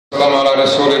على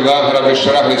رسول الله رب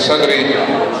اشرح لي صدري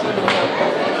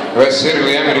ويسر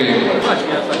لي أمري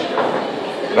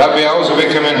ربي أعوذ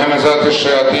بك من همزات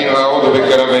الشياطين وأعوذ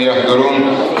بك رب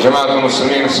يحضرون. جماعة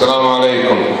المسلمين السلام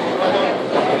عليكم.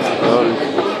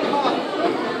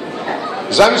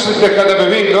 Zamislite kada bi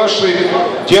vi došli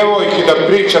djevojki da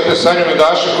pričate sa njom i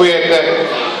da ašikujete,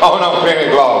 a ona okrene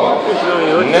glavu.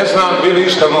 Ne znam bi li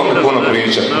išta mogli puno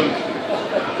pričati.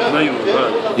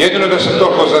 Jedino da sam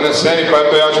toliko zaneseni, pa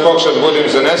eto ja ću pokušati da budem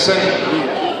zanesen,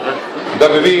 da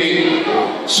bi vi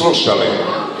slušali.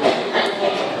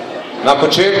 Na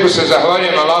početku se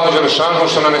zahvaljujem Allahu Đelešanu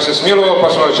što nam je se smilovao, pa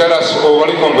smo večeras u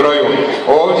ovolikom broju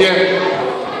ovdje.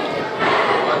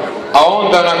 A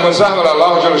onda nakon zahvala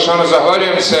Allahu Đelešanu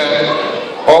zahvaljujem se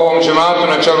ovom džematu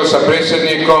na čelu sa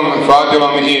predsjednikom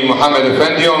Fadilom i Muhammed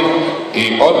Efendijom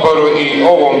i odboru i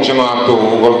ovom džematu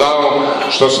u Goldau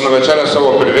što su nam večeras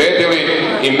ovo priredili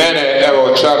i mene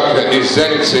evo čak iz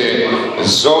Zenice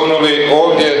zovnuli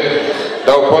ovdje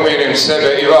da upomenem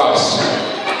sebe i vas.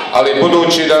 Ali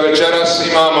budući da večeras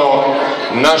imamo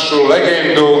našu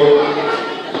legendu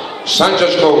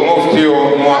sanđačkog muftiju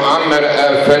Muammer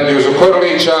Efendiju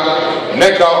Zukorlića,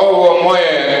 neka ovo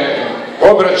moje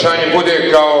obraćanje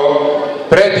bude kao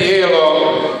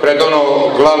predjelo pred ono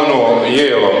glavno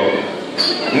jelo.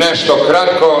 Nešto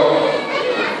kratko,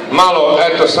 malo,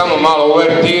 eto samo malo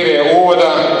uvertire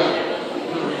uvoda,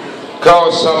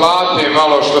 kao salate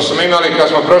malo što smo imali kad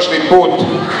smo prošli put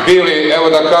bili, evo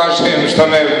da kažem što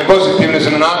me pozitivno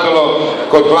iznenadilo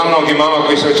kod glavnog imama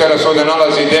koji se večeras ovdje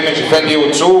nalazi, Demeć Efendije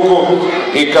u cugu,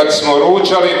 i kad smo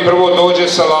ručali prvo dođe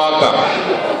salata.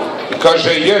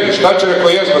 Kaže, jedi, šta će, rekao,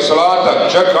 jesmo salata?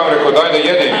 Čekam, rekao, daj da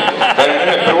jedim. Kaže,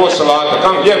 ne, prvo salata.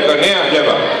 Kam hljeb? Kaže, nema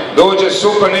hljeba. Dođe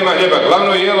supa, nema hljeba.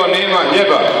 Glavno jelo, nema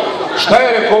hljeba. Šta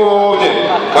je, rekao, ovo ovdje?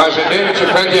 Kaže, Demić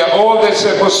Efendija, ovdje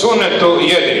se po sunetu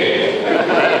jedi.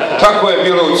 Tako je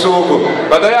bilo u cugu.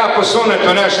 Pa da ja po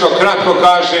sunetu nešto kratko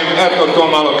kažem, eto to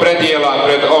malo predjela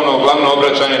pred ono glavno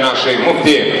obraćanje našeg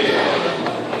muftije.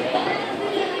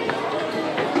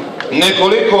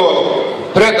 Nekoliko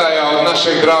predaja od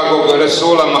našeg dragog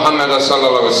Resula Muhammeda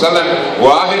sallallahu alejhi ve sellem u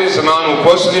ahiri zamanu, u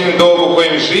posljednjem dobu u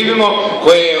kojem živimo,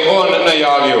 koje je on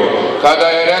najavio kada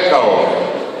je rekao: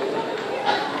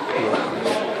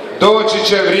 doći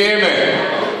će vrijeme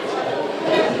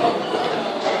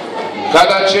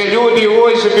kada će ljudi u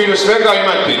izobilju svega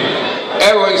imati,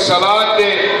 evo i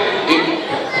salate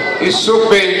i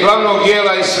supe i glavnog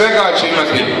jela i svega će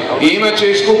imati, i imat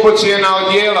će i skupocijena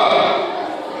odjela.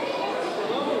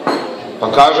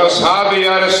 Pa kaže ashabi,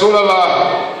 ja Resulallah,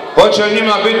 hoće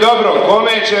njima biti dobro,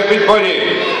 kome će biti bolji,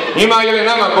 njima ili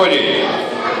nama bolji?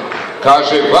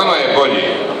 Kaže, vama je bolji.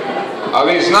 A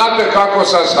vi znate kako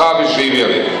su ashabi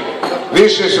živjeli,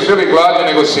 više su bili gladni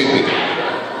nego siti.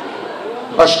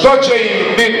 Pa što će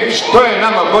im biti, što je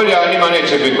nama bolje, a njima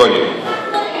neće biti bolje?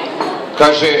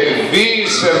 Kaže, vi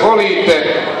se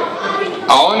volite,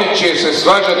 a oni će se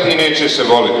svađati i neće se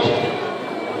voliti.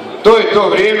 To je to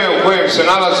vrijeme u kojem se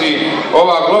nalazi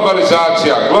ova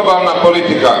globalizacija, globalna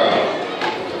politika.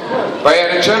 Pa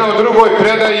je rečeno u drugoj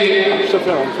predaji,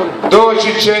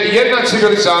 doći će jedna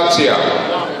civilizacija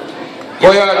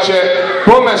koja će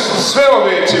pomesti sve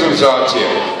ove civilizacije.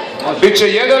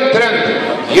 Biće jedan trend,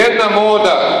 jedna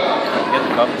moda,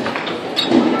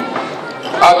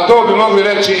 a to bi mogli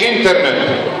reći internet,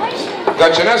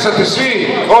 da će nestati svi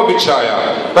običaja.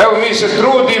 Pa evo mi se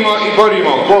trudimo i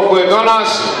borimo koliko je do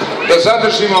nas da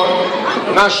zadržimo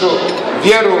našu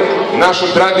vjeru,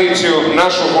 našu tradiciju,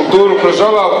 našu kulturu kroz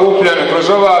ova okupljanja, kroz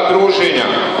ova druženja,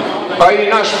 pa i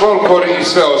naš folklor i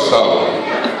sve ostalo.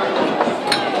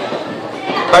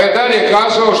 Pa je dalje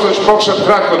kazao, što ću pokušati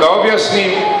kratko da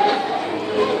objasnim,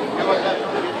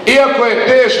 iako je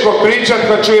teško pričati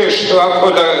kad čuješ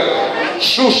ovako da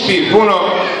šušti puno,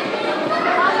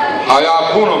 a ja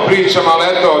puno pričam,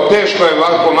 ali eto, teško je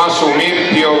ovako masu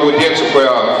umiriti ovu djecu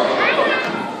koja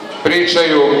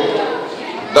pričaju,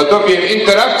 da dobijem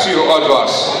interakciju od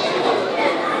vas.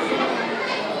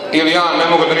 Ili ja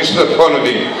ne mogu da ništa da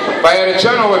ponudim. Pa je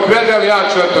rečeno ovoj predaj, ja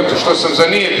ću, eto, što sam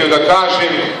zanijetio da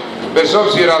kažem, bez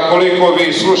obzira koliko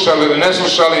vi slušali ili ne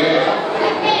slušali,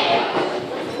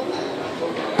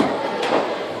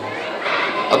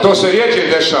 a to se rijeđe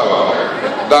dešava,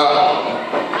 da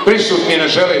prisutni ne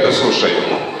žele da slušaju.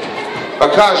 Pa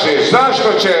kaže,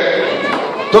 zašto će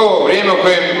to vrijeme u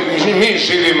kojem mi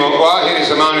živimo u ahiri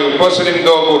zamanu, u posljednjem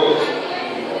dobu,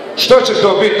 što će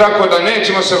to biti tako da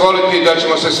nećemo se voliti, da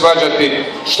ćemo se svađati?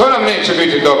 Što nam neće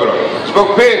biti dobro? Zbog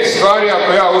 5 stvari,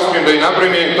 ako ja uspijem da ih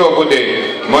napravim, to bude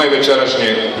moje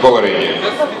večerašnje govorenje.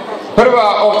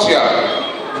 Prva opcija,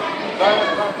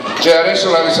 čija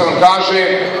Resul sam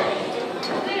kaže,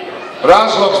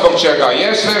 Razlog zbog čega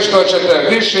jeste što ćete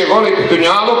više voliti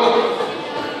dunjaluk,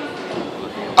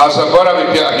 a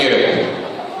zaboraviti ahiret.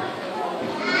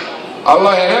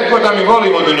 Allah je rekao da mi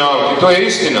volimo dunjaluk i to je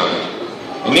istina.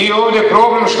 Nije ovdje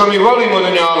problem što mi volimo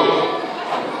dunjaluk,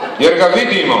 jer ga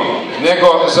vidimo,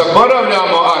 nego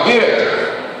zaboravljamo ahiret.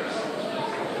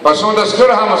 Pa se onda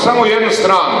skrhamo samo u jednu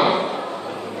stranu.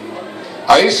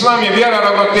 A Islam je vjera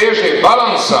ravnoteže,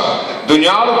 balansa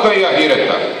dunjaluka i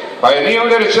ahireta. Pa je nije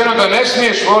ovdje rečeno da ne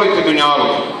smiješ voliti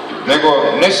dunjaluk, nego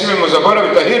ne smijemo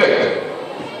zaboraviti ahiret.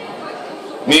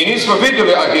 Mi nismo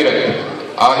vidjeli ahiret.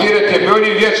 Ahiret je bolji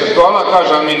vječer, to Allah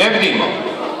kaže, a mi ne vidimo.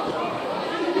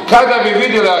 Kada bi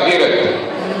vidjeli ahiret,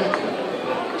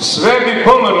 sve bi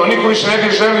pomrlo, niko više ne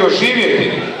bi želio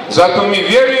živjeti. Zato mi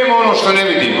vjerujemo ono što ne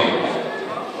vidimo.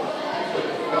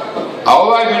 A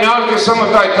ovaj dunjaluk je samo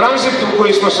taj tranzit u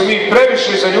koji smo se mi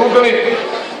previše zaljubili,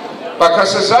 pa kad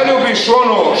se zaljubiš u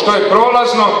ono što je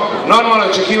prolazno, normalno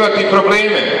očekivati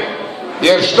probleme.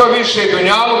 Jer što više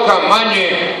dunjaluka,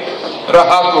 manje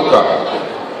rahatluka.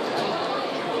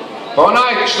 Pa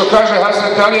onaj što kaže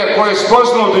Hazret Alija, ko je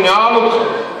spoznao dunjaluk,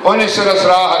 on je se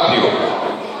razrahatio.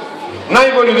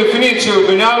 Najbolju definiciju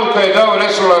dunjaluka je dao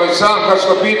Resul alejhi selam kad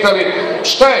smo pitali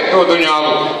šta je to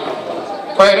dunjaluk.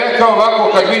 Pa je rekao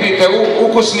ovako, kad vidite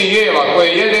ukusni jela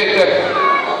koje jedete,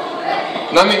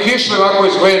 na mikišle ovako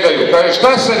izgledaju. Kaže,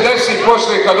 šta se desi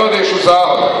poslije kad odeš u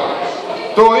zahod?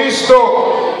 To isto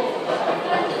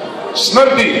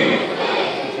smrdi.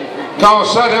 Kao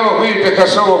sad, evo vidite kad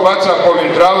se ovo baca po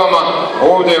ovim travama,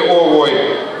 ovdje u ovoj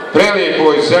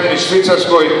prelijepoj zemlji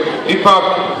švicarskoj, ipak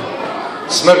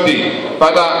smrdi.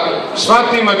 Pa da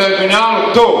shvatimo da je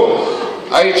dunjaluk to,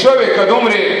 a i čovjek kad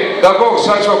umre, da Bog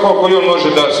sačuva koliko on može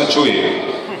da se čuje.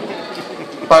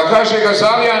 Pa kaže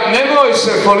Gazalija, nemoj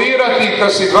se folirati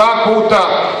kad si 2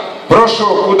 puta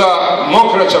prošao kuda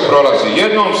mokraća prolazi.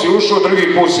 Jednom si ušao,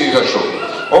 drugi put si izašao.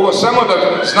 Ovo samo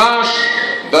da znaš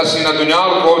da si na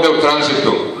dunjaluku ovdje u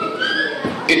tranzitu.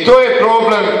 I to je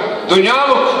problem.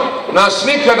 Dunjaluk nas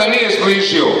nikada nije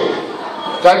zbližio.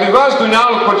 Kad bi vas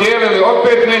dunjaluk podijelili,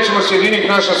 opet nećemo sjediniti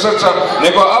naša srca,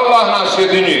 nego Allah nas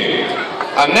sjedinjuje,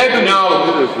 a ne dunjaluk.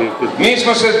 Mi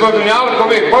smo se zbog dunjaluka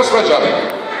uvijek posvađali.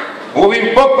 U ovim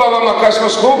poplavama kad smo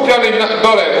skupljali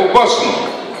dole u Bosnu,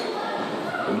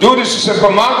 ljudi su se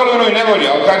pomagali u onoj nevolji,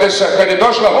 ali kad je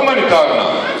došla humanitarna,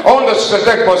 onda su se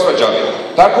tek posvađali.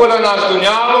 Tako da nas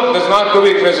dunjaluk, da znate,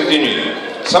 uvijek razjedinjuje.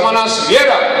 Samo nas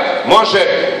vjera može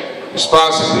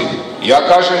spasiti. Ja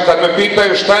kažem, kad me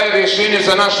pitaju šta je rješenje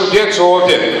za našu djecu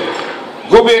ovdje,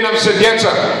 gube nam se djeca,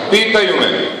 pitaju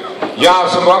me. Ja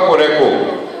sam ovako rekao,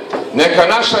 neka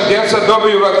naša djeca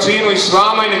dobiju vakcinu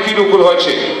Islama i nek idu kud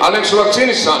hoće, ali nek su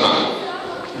vakcinisana.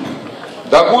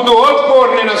 Da budu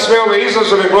otporni na sve ove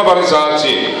izazove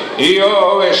globalizacije i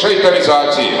ove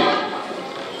šeitanizacije.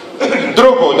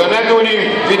 Drugo, da ne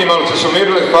duljim, vidim malo se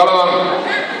sumirili, hvala vam.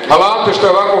 Halate što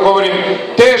ovako govorim,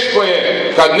 teško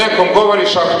je kad nekom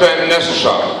govoriš ako te ne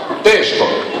sluša. Teško.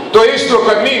 To je isto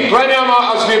kad mi klanjamo,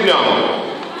 a zvibljamo.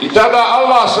 I tada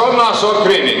Allah se od nas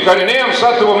otkreni. Kad nemam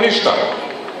sa tobom ništa.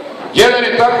 Jedan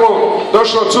je tako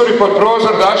došao curi pod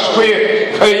prozor da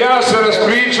aškuje, kad ja se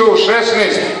raspričao u 16,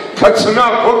 kad sam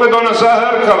ja pogledao na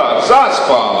zahrkala,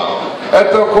 zaspala.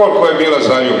 Eto koliko je bila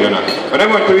zaljubljena. Pa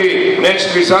nemojte vi,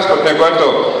 nećete vi zaspati, nego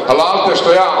eto, halalte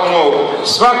što ja,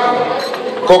 svako,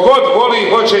 kogod voli,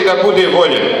 hoće i da bude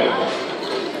voljen.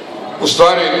 U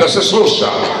stvari, da se sluša.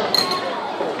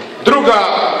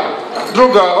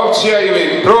 Druga opcija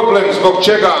ili problem zbog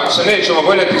čega se nećemo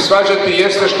voljeti svađati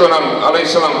jeste što nam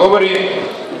alejselam govori,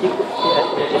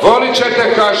 volit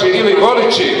ćete, kaže, ili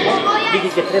volit će.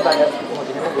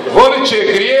 Volit će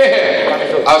grijehe,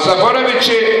 a zaboravit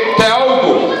će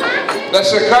teaubu, da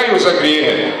se kaju za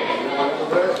grijehe.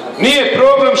 Nije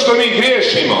problem što mi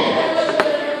griješimo,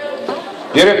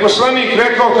 jer je poslanik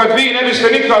rekao, kad vi ne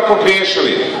biste nikako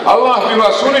griješili, Allah bi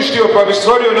vas uništio pa bi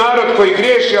stvorio narod koji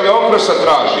griješi, ali oprosta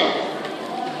traži.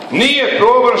 Nije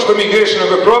problem što mi griješimo,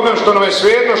 nego je problem što nam je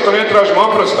svejedno što ne tražimo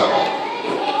oprosta.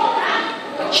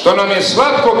 Što nam je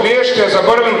slatko griješiti, a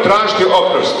zaboravimo tražiti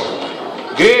oprost.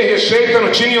 Grijeh je šejtan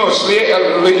učinio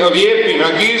lijepim,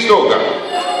 nagizdo ga.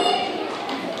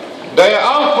 Da je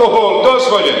alkohol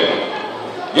dozvoljen,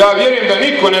 ja vjerujem da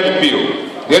niko ne bi pio,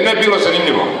 jer ne bi bilo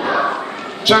zanimljivo.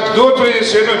 Čak dotlije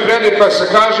se jednoj predaji pa se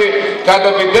kaže,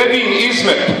 kada bi devin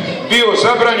izmet bio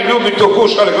zabranjen, ljudi bi to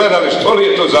kušali, gledali što li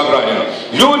je to zabranjeno.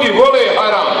 Ljudi vole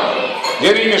haram,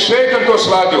 jer im je šejtan to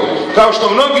sladio. Kao što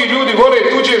mnogi ljudi vole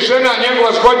tuđe žena,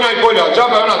 njegova zgodnja i bolja,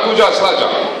 džaba je ona tuđa slađa.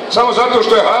 Samo zato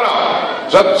što je haram,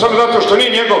 samo zato što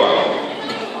nije njegova.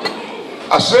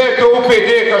 A sve je to u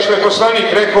PD, kao što je poslanik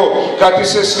rekao, kad ti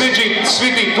se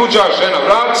svidi tuđa žena,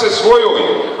 vrati se svojoj,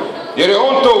 jer je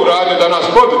on to uradio da nas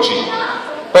poduči.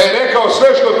 Pa je rekao, sve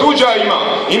što tuđa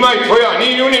ima i tvoja,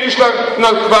 nije unije ništa na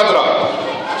kvadrat.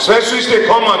 Sve su iste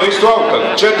komande, isto auta,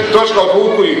 4 točka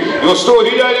odvuku i od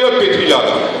 100.000 i od 5.000.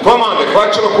 Komande,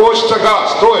 hvaćalo kočica,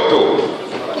 gas, to je to.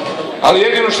 Ali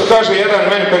jedino što kaže jedan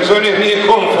meni penzioner, nije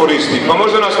komforisti, pa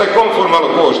možda nas taj komfor malo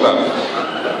košta.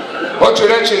 Hoću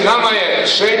reći, nama je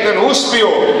šejtan uspio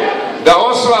da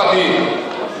osladi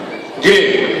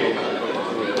grijeh.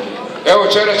 Evo,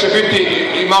 večera će biti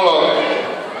i malo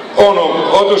onog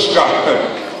oduška.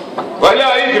 Valja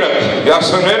igrat. Ja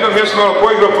sam na jednom mjestu malo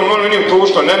poigrao, pa malo vidim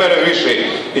tušto, ne mere više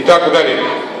i tako dalje.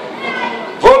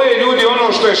 Vole ljudi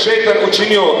ono što je šejtan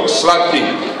učinio slatkim.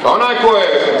 Pa onaj ko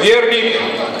je vjernik,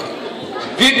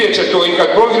 vidjet će to i kad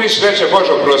pogriješi reće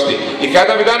Bože oprosti. I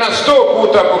kada bi danas 100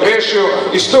 puta pogrešio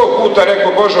i 100 puta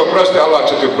rekao Bože oprosti, Allah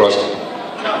će ti oprostiti.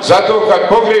 Zato kad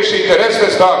pogriješite,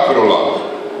 recite stakfirullah.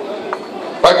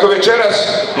 Pa ako večeras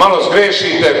malo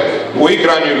zgrešite u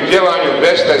igranju i djelanju,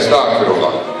 recite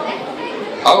stakfirullah.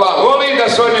 Allah voli da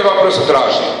se od njega oprosta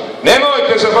traži.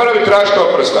 Nemojte zaboraviti tražiti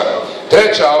oprosta.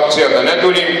 Treća opcija, da ne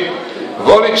duljim,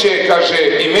 volit će,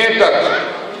 kaže, imetak,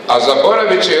 a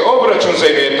zaboravit će obračun za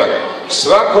imetak.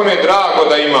 Svakom je drago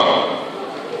da ima.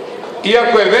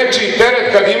 Iako je veći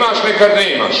teret kad imaš, nekad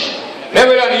ne imaš. Ne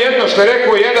velja ni jedno što je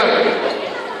rekao jedan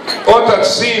otac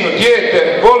sinu,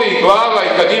 dijete, boli glava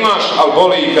i kad imaš, ali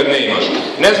boli i kad ne imaš.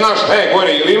 Ne znaš šta je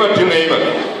gore, ili imati ili ne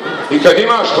imati. I kad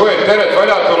imaš, to je teret,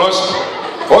 valja to nositi.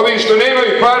 Ovi što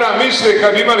nemaju para misle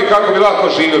kad bi imali kako bi lako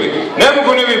živjeli. Ne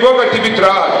mogu ni vi bogati biti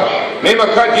radi. Nema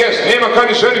kad jest, nema kad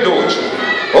ni želi doći.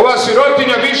 Ova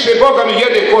sirotinja više Boga mi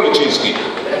jede količinski.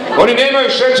 Oni nemaju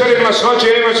šećer ili masnoće,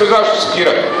 jer imaju se zašto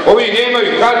skirati. Ovi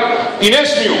nemaju kad i ne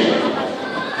smiju.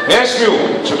 Ne smiju,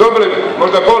 su dobili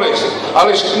možda bolest,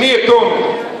 ali nije to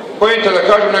pojenta da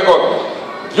kažem, nego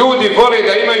ljudi vole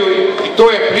da imaju i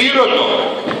to je prirodno.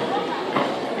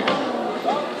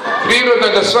 Prirodno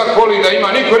je da svak voli da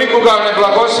ima, niko nikoga ne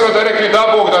blagosiva da rekne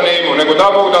da Bog da ne ima, nego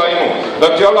da Bog da ima,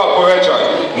 da ti Allah povećaj.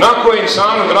 Nako je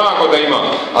insanu drago da ima,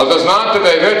 ali da znate da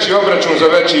je veći obračun za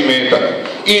veći imetak.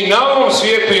 I na ovom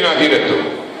svijetu i na ahiretu.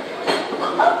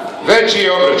 Veći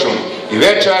je obračun i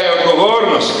veća je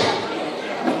odgovornost.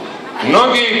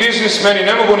 Mnogi biznismeni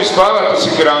ne mogu ni spavati od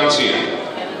sigurancije.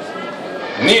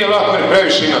 Nije lako ni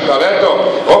previše imati, ali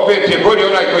eto, opet je bolji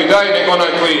onaj koji daje nego onaj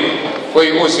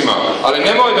koji uzima. Ali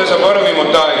nemoj da zaboravimo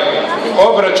taj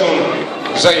obračun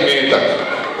za imetak.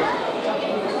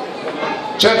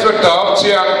 Četvrta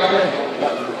opcija,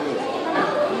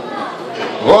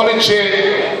 volit će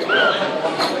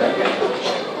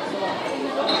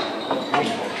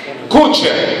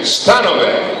kuće,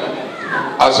 stanove,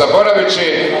 a zaboravit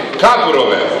će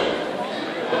kaburove.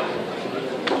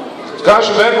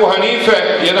 Kažu da Ebu Hanife,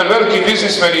 jedan veliki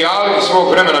biznismen i alim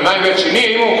svog vremena, najveći,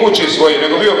 nije imao kuće svoje,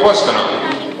 nego bio podstanar.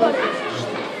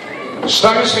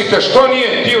 Šta mislite, što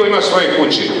nije htio ima svoje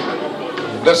kuće?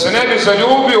 Da se ne bi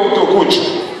zaljubio u tu kuću.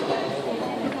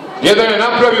 Jedan je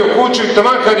napravio kuću i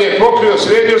taman kad je pokrio,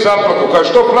 sredio zaplaku. Kaže,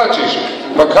 što plaćiš?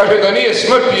 Pa kaže da nije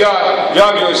smrt,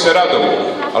 javio joj se radovo.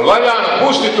 Ali valja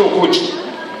napustiti tu kuću.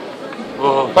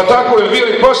 Pa tako je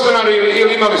bili podstanari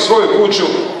ili imali svoju kuću,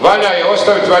 valja je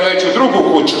ostaviti valjajuću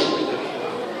drugu kuću.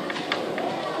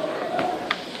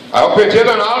 A opet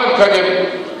jedan alim kad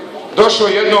je došao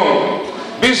jednom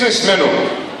biznismenu,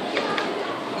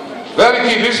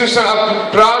 veliki biznismen, a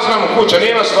prazna mu kuća,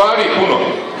 nema stvari puno,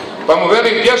 pa mu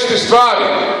veli, gdje su ti stvari?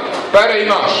 Pare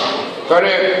imaš.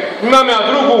 Kaže, imam ja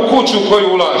drugu kuću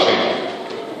koju ulažem.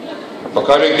 Pa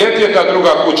kaže, gdje ti je ta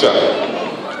druga kuća?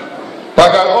 Pa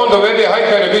ga on dovede, haj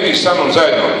kaj ne vidiš sa mnom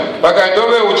zajedno. Pa ga je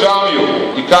doveo u džamiju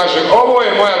i kaže, ovo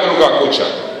je moja druga kuća.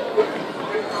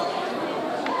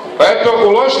 Pa eto,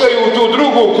 uloštaju u tu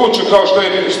drugu kuću, kao što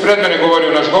je ispred mene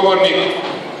govorio naš govornik,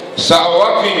 sa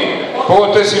ovakvim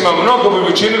potezima, mnogo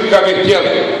bi učinili kad bi htjeli.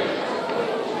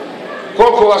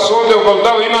 Koliko vas ovdje u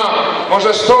Goldau ima?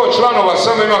 Možda 100 članova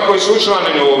samo ima koji su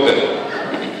učlanjeni ovdje.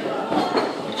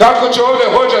 Kako će ovdje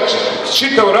hođa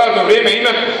čitavo radno vrijeme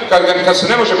imati kad se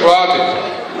ne može platiti?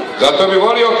 Zato bi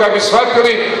volio kad bi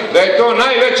shvatili da je to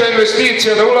najveća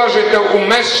investicija da ulažete u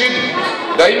mesdžid,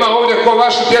 da ima ovdje ko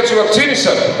vašu djecu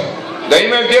vakcinisati, da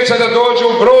imaju djeca da dođu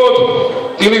u brod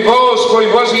ili voz koji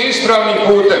vozi ispravnim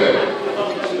putem,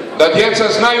 da djeca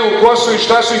znaju ko su i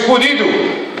šta su i kud idu.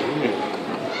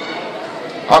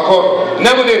 Ako ne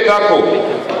bude tako,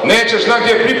 nećeš znati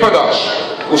gdje pripadaš.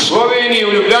 U Sloveniji,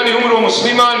 u Ljubljani umro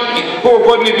musliman i pol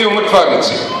godine bio u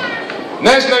mrtvarnici.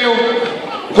 Ne znaju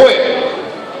ko je.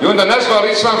 I onda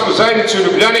nazvali islamsku zajednicu u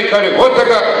Ljubljani i kaže, vodite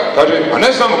ga, kaže, a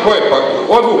ne znamo ko je, pa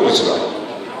odvukli su ga.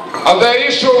 Ali da je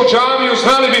išao u džamiju,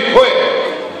 znali bi ko je.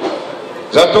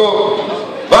 Zato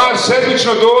bar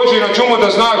sedmično dođi na džumu da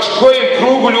znaš kojem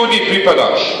krugu ljudi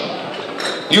pripadaš.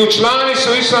 I učlani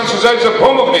se u islamsku zajednicu,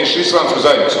 pomogneš islamsku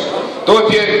zajednicu. To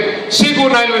ti je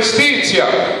sigurna investicija,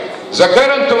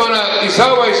 zagarantovana i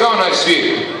za ovaj i za onaj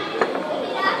svijet.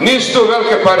 Nisu to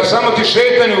velike pare, samo ti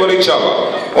šetan uveličava.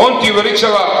 On ti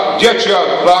uveličava gdje ću ja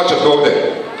plaćati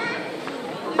ovdje.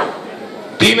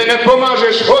 Ti me ne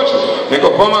pomažeš hoću, nego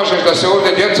pomažeš da se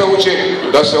ovdje djeca uči,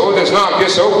 da se ovdje zna gdje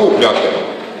se okupljate.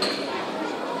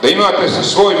 Da imate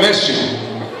svoj mesdžid.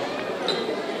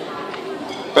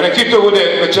 Pa nek i to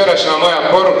bude večerašnja moja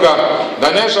poruka,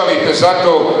 da ne žalite za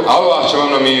to, Allah će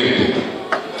vam namiriti.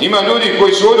 Ima ljudi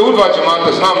koji su ovdje u 2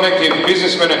 džemata, znam neke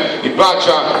biznismene i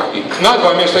plaća, i na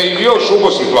 2 mjesta i još u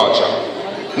Bosni plaća.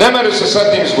 Ne mere se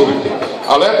sad tim izgubiti.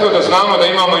 Ali eto da znamo da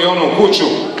imamo i onu kuću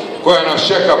koja nas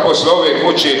čeka posle ove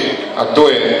kuće, a to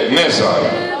je mezar.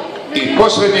 I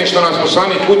posljednje što nas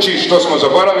poslanik uči, što smo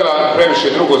zaboravili, a previše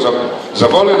drugo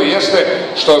zavolili, jeste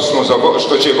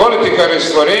što će voliti kare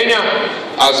stvorenja,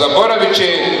 a zaboravit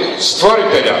će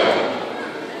stvoritelja.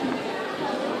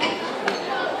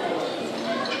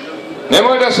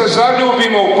 Nemoj da se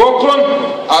zaljubimo u poklon,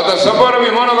 a da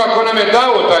zaboravimo onoga ko nam je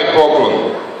dao taj poklon.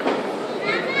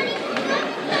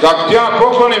 Kako ti ja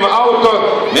poklonim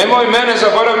auto, nemoj mene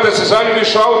zaboraviti da se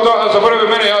zaljubiš u auto, a zaboravi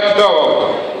mene, ja ti dao auto.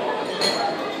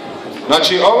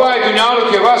 Znači, ovaj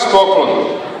dunjaluk je vas poklon.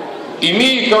 I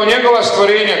mi kao njegova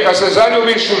stvorenja, kad se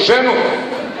zaljubiš u ženu,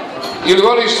 ili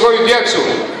voliš svoju djecu,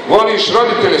 voliš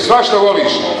roditelje, svašta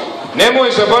voliš,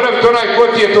 nemoj zaboraviti onaj ko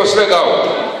ti je to sve dao.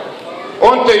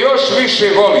 On te još više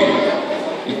voli.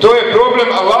 I to je problem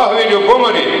Allahove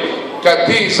ljubomori, kad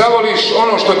ti zavoliš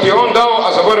ono što ti je on dao,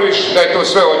 a zaboraviš da je to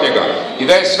sve od njega i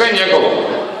da je sve njegovo.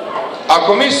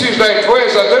 Ako misliš da je tvoje,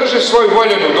 zadrži svoju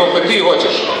voljenu dok ti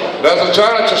hoćeš.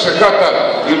 Razočarat ćeš se kad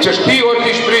ili ćeš ti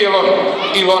otići prije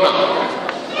ili ona.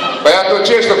 Pa ja to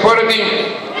često poredim.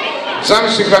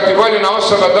 Zamisli kad ti voljena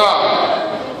osoba da,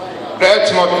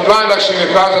 recimo, plandaš im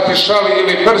je kazati šal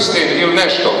ili prstin ili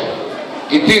nešto.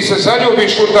 I ti se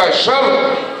zaljubiš u taj šal,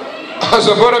 a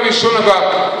zaboraviš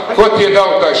onoga ko ti je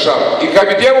dao taj šal. I kad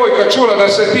bi djevojka čula da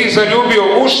se ti zaljubio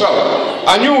u šal,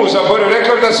 a nju zaboravio,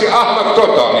 rekla da si ahmak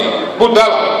totalni,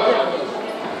 budala.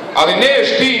 Ali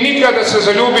neš ti nikada se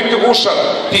zaljubiti u šal.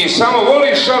 Ti samo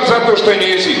voliš šal zato što je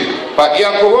njezin. Pa i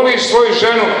ako voliš svoju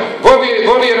ženu,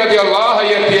 voli radi Allaha,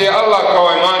 jer ti je Allah kao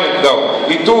emanet dao.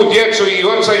 I tu djecu i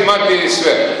oca i mati i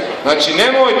sve. Znači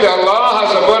nemojte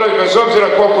Allaha zaboraviti bez obzira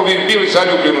koliko bi bili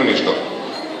zaljubljeni u ništo.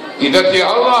 I da ti je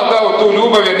Allah dao tu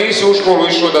ljubav jer nisi u školu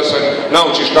išao da se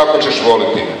naučiš kako ćeš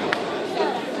voliti.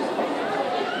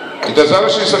 I da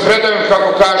završim sa predajom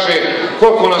kako kaže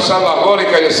koliko nas Allah voli,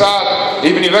 kad je sad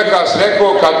Ibn Vekas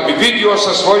rekao, kad bi vidio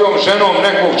sa svojom ženom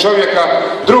nekog čovjeka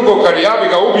drugog, kad ja bi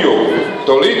ga ubio,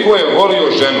 toliko je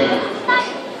volio ženu.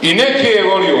 I neke je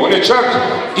volio, on je čak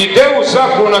i devu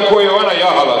zaklu na koju je ona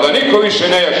jahala, da niko više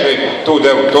ne jaše tu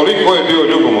devu, toliko je bio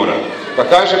ljubomoran. Pa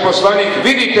kaže poslanik,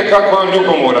 vidite kako je on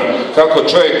ljubomoran, kako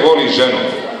čovjek voli ženu.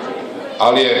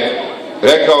 Ali je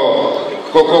rekao,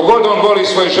 koliko god on voli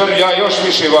svoju ženu, ja još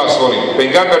više vas volim.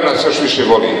 Pejgamber nas još više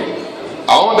voli.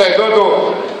 A onda je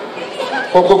dodao,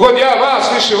 koliko god ja vas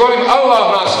više volim,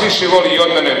 Allah nas više voli i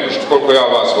od mene koliko ja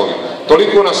vas volim.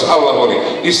 Toliko nas Allah voli.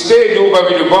 Iz te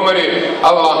ljubavi, ljubomere,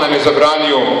 Allah nam je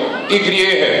zabranio i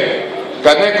grijehe.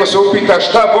 Kad neko se upita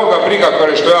šta Boga briga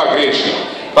kore što ja griješim.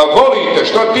 Pa volite,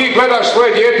 što ti gledaš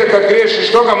svoje dijete kad griješiš,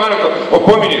 što ga malo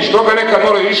opominješ, što ga nekad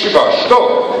malo išibaš,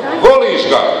 što? Voliš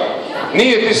ga.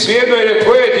 Nije ti svijedno jer je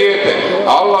tvoje dijete,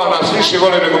 a Allah nas više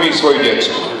voli nego mi svoju djecu.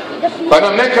 Pa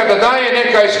nam nekada daje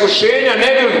neka iskušenja,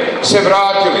 ne bi se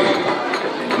vratili,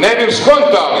 ne bi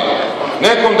skontali,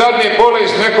 nekom dadne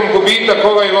bolest, nekom gubitak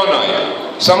ovaj ili onaj.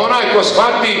 Samo onaj ko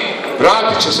shvati,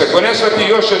 vratit će se, ko ne shvati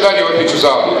još je dalje otići u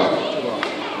zabludu.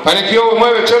 Pa neki ovo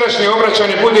moje večerašnje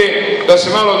obraćanje bude da se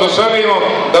malo dozovimo,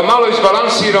 da malo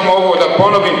izbalansiramo ovo, da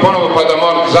ponovim ponovo pa da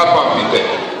malo zapamtite.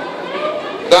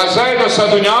 Da zajedno sa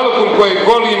dunjalukom kojeg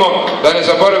volimo, da ne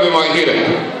zaboravimo ahiret.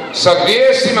 Sa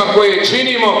grijesima koje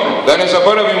činimo, da ne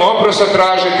zaboravimo oprosta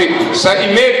tražiti, sa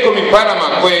imetkom i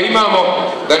parama koje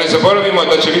imamo, da ne zaboravimo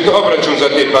da će biti obračun za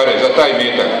te pare, za taj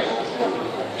imetak.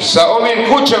 Sa ovim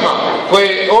kućama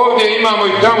koje ovdje imamo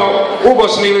i tamo u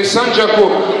Bosni ili Sandžaku,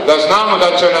 da znamo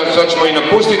da ćemo i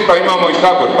napustiti, pa imamo i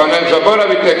kabur. Pa ne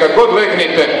zaboravite, kad god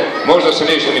legnete, možda se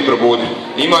nećete ni probuditi.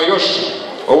 Ima još,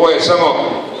 ovo je samo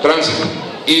tranzit.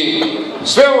 I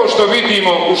sve ovo što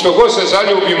vidimo, u što god se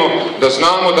zaljubimo, da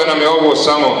znamo da nam je ovo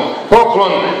samo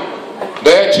poklon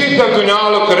da je čitav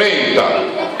dunjaluk renta,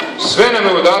 sve nam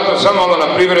je udato samo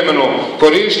na privremeno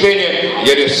korištenje,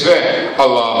 jer je sve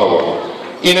Allahovo.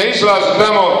 I na izlazu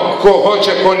tamo ko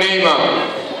hoće, ko nema,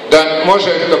 da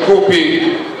može da kupi,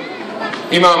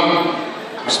 imam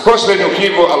posljednju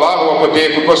knjigu Allahovu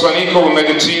apoteku, poslanikovu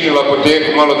medicinu,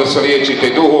 apoteku, malo da se liječite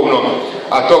duhovno,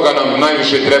 a toga nam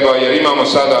najviše treba, jer imamo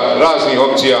sada raznih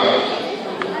opcija.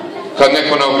 Kad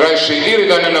neko naugreši ili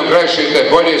da ne naugreši,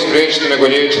 bolje je spriječiti nego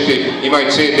liječiti. Ima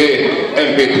i CD,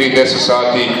 MP3, 10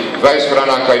 sati, 20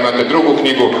 franaka, imate drugu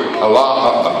knjigu,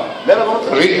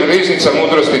 Riznica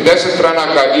mudrosti, 10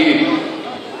 franaka i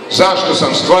Zašto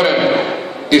sam stvoren,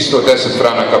 isto 10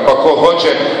 franaka. Pa ko hoće,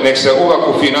 nek se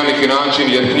uvakupi na neki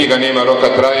način, jer knjiga nema roka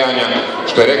trajanja.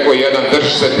 Što je rekao jedan, drži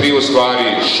se 3 stvari,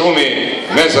 šume,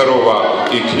 mezarova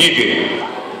i knjige.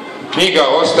 Knjiga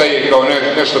ostaje kao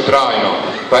nešto trajno.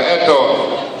 Pa eto,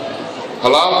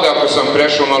 halalde ako sam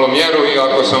prešao malo mjeru i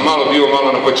ako sam bio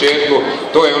malo na početku,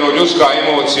 to je ono ljudska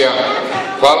emocija.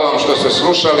 Hvala vam što ste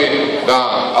slušali,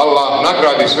 da Allah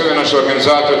nagradi sve naše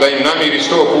organizatore, da im namiri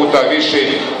 100 puta više,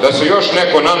 da se još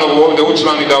neko nanovo ovdje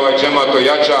učlani, da ovaj džemat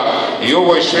ojača i u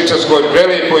ovoj švicarskoj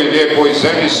prelijepoj i lijepoj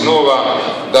zemlji snova,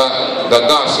 da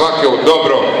da svake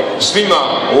dobro svima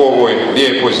u ovoj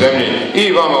lijepoj zemlji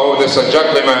i vama ovdje sa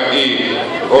džaklima i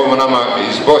ovo nama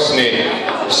iz Bosne.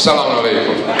 Salam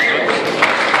alejkum.